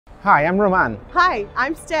Hi, I'm Roman. Hi,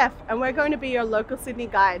 I'm Steph, and we're going to be your local Sydney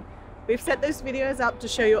guide. We've set those videos up to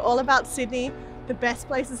show you all about Sydney, the best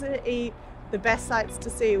places to eat, the best sights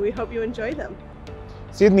to see. We hope you enjoy them.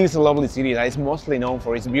 Sydney is a lovely city that is mostly known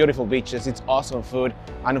for its beautiful beaches, its awesome food,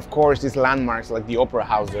 and of course its landmarks like the Opera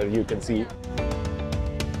House that you can see.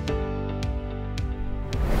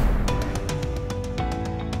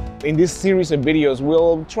 In this series of videos,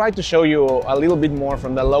 we'll try to show you a little bit more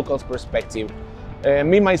from the locals' perspective.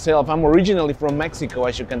 Me, myself, I'm originally from Mexico,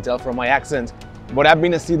 as you can tell from my accent, but I've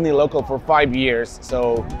been a Sydney local for 5 years,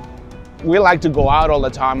 so we like to go out all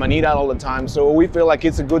the time and eat out all the time, so we feel like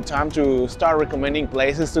it's a good time to start recommending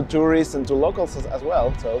places to tourists and to locals as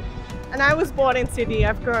well. And I was born in Sydney,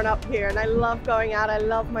 I've grown up here, and I love going out, I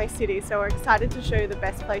love my city, so we're excited to show you the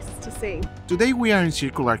best places to see. Today we are in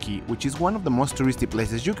Circular Quay, which is one of the most touristy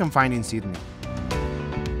places you can find in Sydney.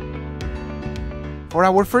 For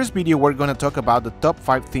our first video, we're gonna talk about the top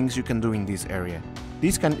 5 things you can do in this area.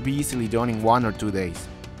 This can be easily done in 1 or 2 days.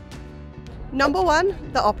 Number 1,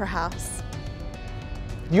 the Opera House.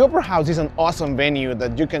 The Opera House is an awesome venue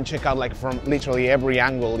that you can check out like from literally every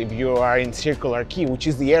angle if you are in Circular Quay, which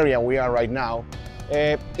is the area we are right now.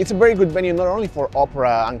 It's a very good venue not only for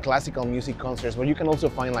opera and classical music concerts, but you can also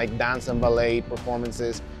find like dance and ballet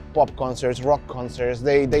performances, pop concerts, rock concerts.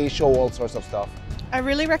 They show all sorts of stuff. I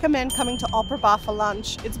really recommend coming to Opera Bar for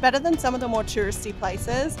lunch. It's better than some of the more touristy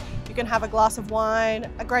places. You can have a glass of wine,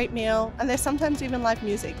 a great meal, and there's sometimes even live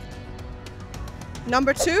music.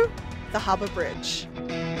 Number 2, the Harbour Bridge.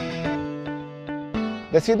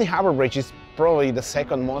 The Sydney Harbour Bridge is probably the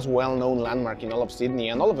second most well-known landmark in all of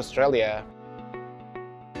Sydney and all of Australia.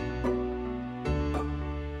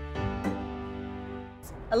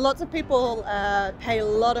 Lots of people pay a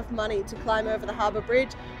lot of money to climb over the Harbour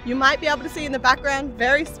Bridge. You might be able to see in the background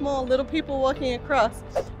very small little people walking across,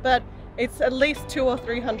 but it's at least $200 or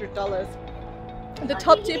 $300. The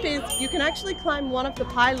top tip is you can actually climb one of the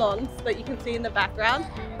pylons that you can see in the background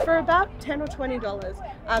for about $10 or $20.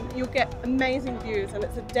 You'll get amazing views, and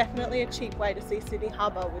it's definitely a cheap way to see Sydney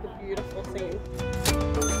Harbour with a beautiful scene.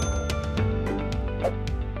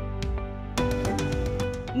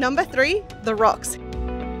 Number 3, the Rocks.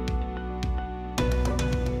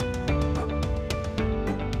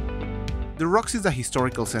 The Rocks is the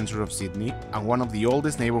historical centre of Sydney and one of the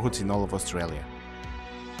oldest neighbourhoods in all of Australia.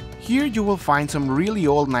 Here you will find some really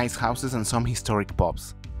old nice houses and some historic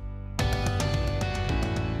pubs.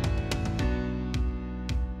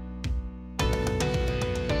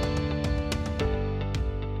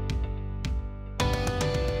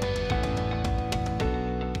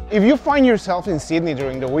 If you find yourself in Sydney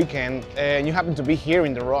during the weekend and you happen to be here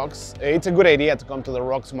in the Rocks, it's a good idea to come to the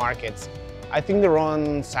Rocks markets. I think they're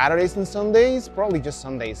on Saturdays and Sundays, probably just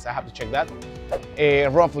Sundays, I have to check that.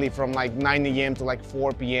 Roughly from like 9 AM to like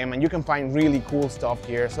 4 PM, and you can find really cool stuff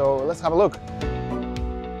here, so let's have a look.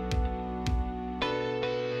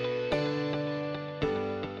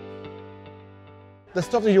 The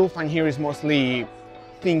stuff that you'll find here is mostly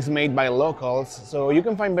things made by locals, so you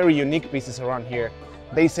can find very unique pieces around here.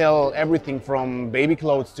 They sell everything from baby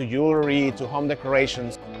clothes to jewelry to home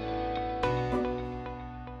decorations.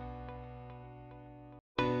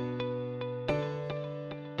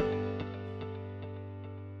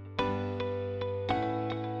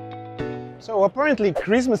 So apparently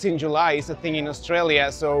Christmas in July is a thing in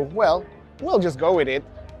Australia, so well, we'll just go with it.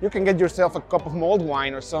 You can get yourself a cup of mulled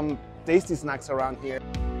wine or some tasty snacks around here.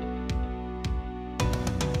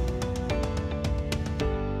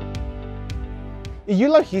 If you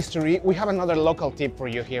love history, we have another local tip for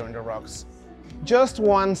you here in the Rocks. Just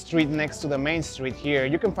one street next to the main street here,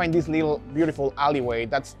 you can find this little beautiful alleyway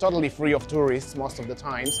that's totally free of tourists most of the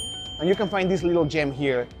times. And you can find this little gem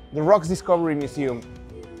here, the Rocks Discovery Museum.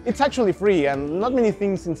 It's actually free, and not many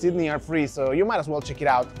things in Sydney are free, so you might as well check it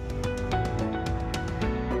out.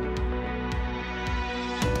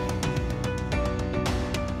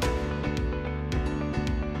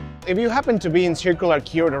 If you happen to be in Circular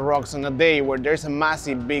Quay or the Rocks on a day where there's a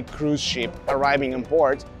massive big cruise ship arriving in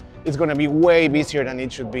port, it's going to be way busier than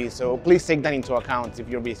it should be, so please take that into account if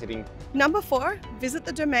you're visiting. Number 4, visit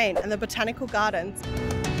the Domain and the Botanical Gardens.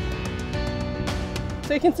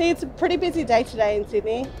 So you can see it's a pretty busy day today in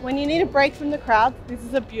Sydney. When you need a break from the crowd, this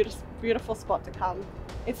is a beautiful spot to come.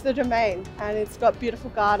 It's the Domain, and it's got beautiful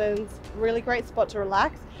gardens, really great spot to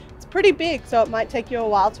relax. It's pretty big, so it might take you a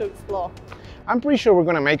while to explore. I'm pretty sure we're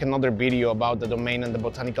going to make another video about the Domain and the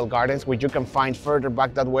Botanical Gardens, which you can find further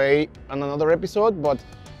back that way on another episode, but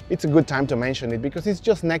it's a good time to mention it because it's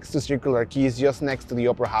just next to Circular Quay, it's just next to the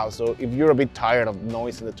Opera House, so if you're a bit tired of the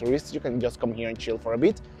noise and the tourists, you can just come here and chill for a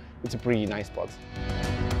bit. It's a pretty nice spot.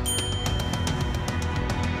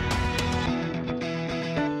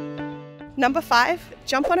 Number 5,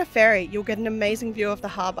 jump on a ferry. You'll get an amazing view of the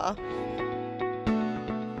harbour.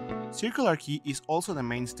 Circular Quay is also the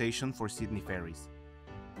main station for Sydney Ferries.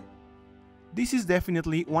 This is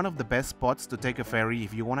definitely one of the best spots to take a ferry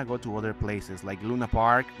if you want to go to other places like Luna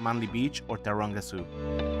Park, Manly Beach or Taronga Zoo.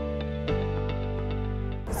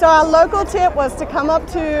 So our local tip was to come up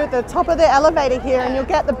to the top of the elevator here and you'll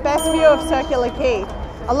get the best view of Circular Quay.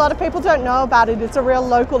 A lot of people don't know about it, it's a real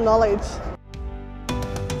local knowledge.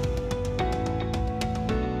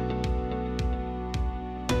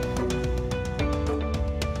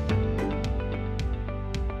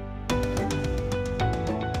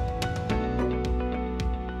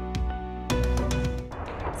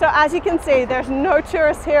 So as you can see, there's no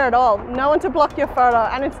tourists here at all, no one to block your photo,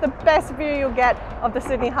 and it's the best view you'll get of the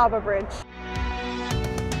Sydney Harbour Bridge.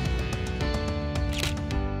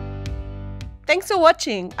 Thanks for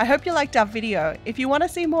watching. I hope you liked our video. If you want to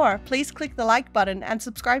see more, please click the like button and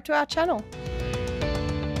subscribe to our channel.